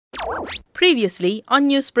Previously on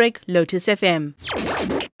Newsbreak, Lotus FM.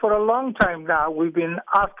 For a long time now, we've been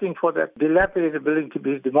asking for that dilapidated building to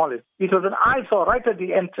be demolished. It was an eyesore right at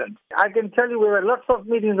the entrance. I can tell you there were lots of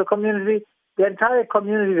meetings in the community. The entire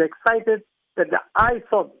community is excited that the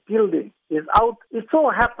eyesore building is out. It so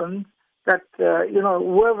happens that,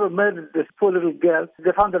 whoever murdered this poor little girl,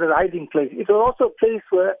 they found it as a hiding place. It was also a place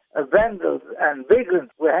where vandals and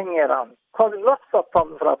vagrants were hanging around, causing lots of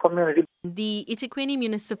problems for our community. The eThekwini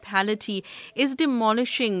municipality is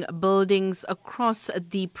demolishing buildings across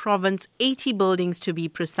the province, 80 buildings to be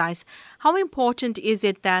precise. How important is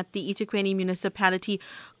it that the eThekwini municipality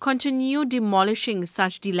continue demolishing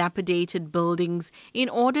such dilapidated buildings in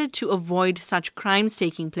order to avoid such crimes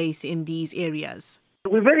taking place in these areas?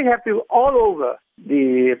 We're very happy all over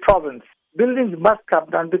the province. Buildings must come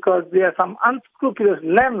down because there are some unscrupulous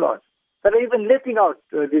landlords that are even letting out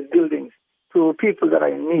these buildings to people that are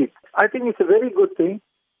in need. I think it's a very good thing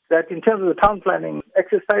that in terms of the town planning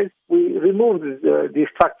exercise, we remove these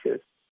structures.